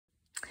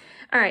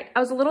All right, I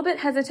was a little bit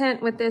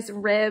hesitant with this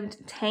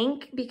ribbed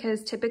tank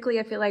because typically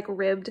I feel like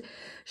ribbed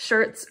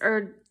shirts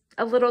are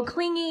a little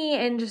clingy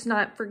and just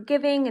not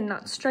forgiving and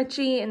not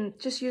stretchy and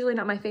just usually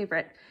not my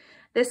favorite.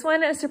 This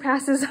one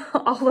surpasses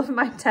all of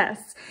my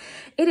tests.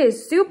 It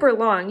is super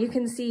long. You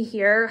can see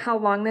here how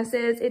long this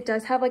is. It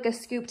does have like a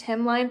scooped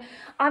hemline.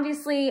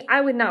 Obviously,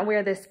 I would not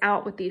wear this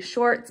out with these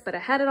shorts, but I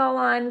had it all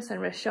on, so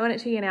I'm just showing it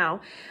to you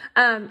now.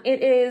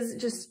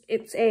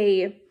 It's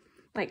a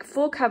like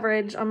full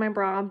coverage on my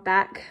bra,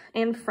 back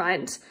and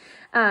front.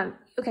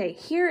 Okay,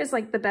 here is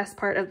like the best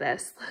part of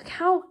this. Look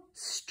how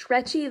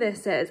stretchy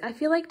this is. I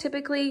feel like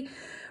typically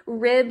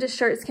ribbed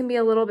shirts can be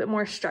a little bit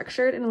more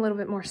structured and a little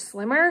bit more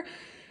slimmer.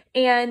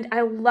 And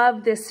I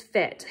love this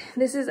fit.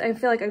 This is, I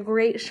feel like, a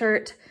great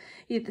shirt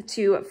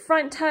to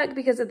front tuck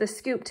because of the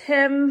scooped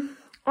hem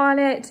on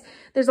it.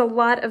 There's a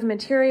lot of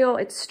material.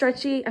 It's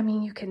stretchy. I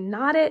mean, you can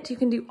knot it. You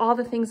can do all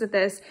the things with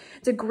this.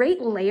 It's a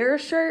great layer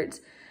shirt.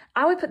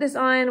 I would put this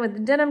on with a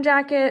denim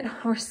jacket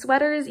or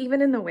sweaters,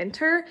 even in the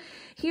winter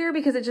here,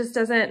 because it just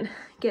doesn't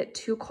get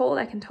too cold.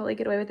 I can totally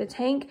get away with a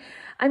tank.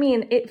 I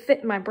mean, it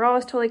fit, my bra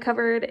is totally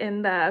covered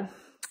in the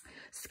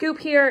scoop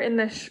here in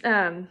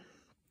the,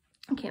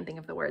 I can't think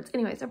of the words.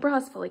 Anyways, my bra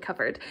is fully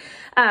covered.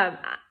 I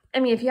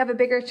mean, if you have a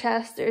bigger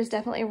chest, there's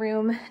definitely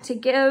room to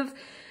give.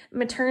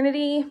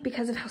 Maternity,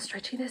 because of how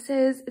stretchy this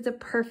is, it's a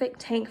perfect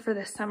tank for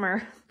the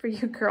summer for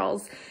you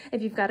girls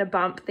if you've got a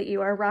bump that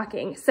you are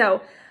rocking.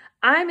 So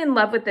I'm in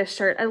love with this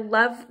shirt. I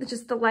love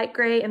just the light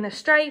gray and the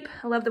stripe.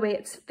 I love the way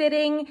it's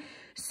fitting,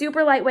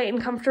 super lightweight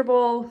and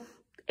comfortable.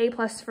 A+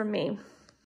 from me.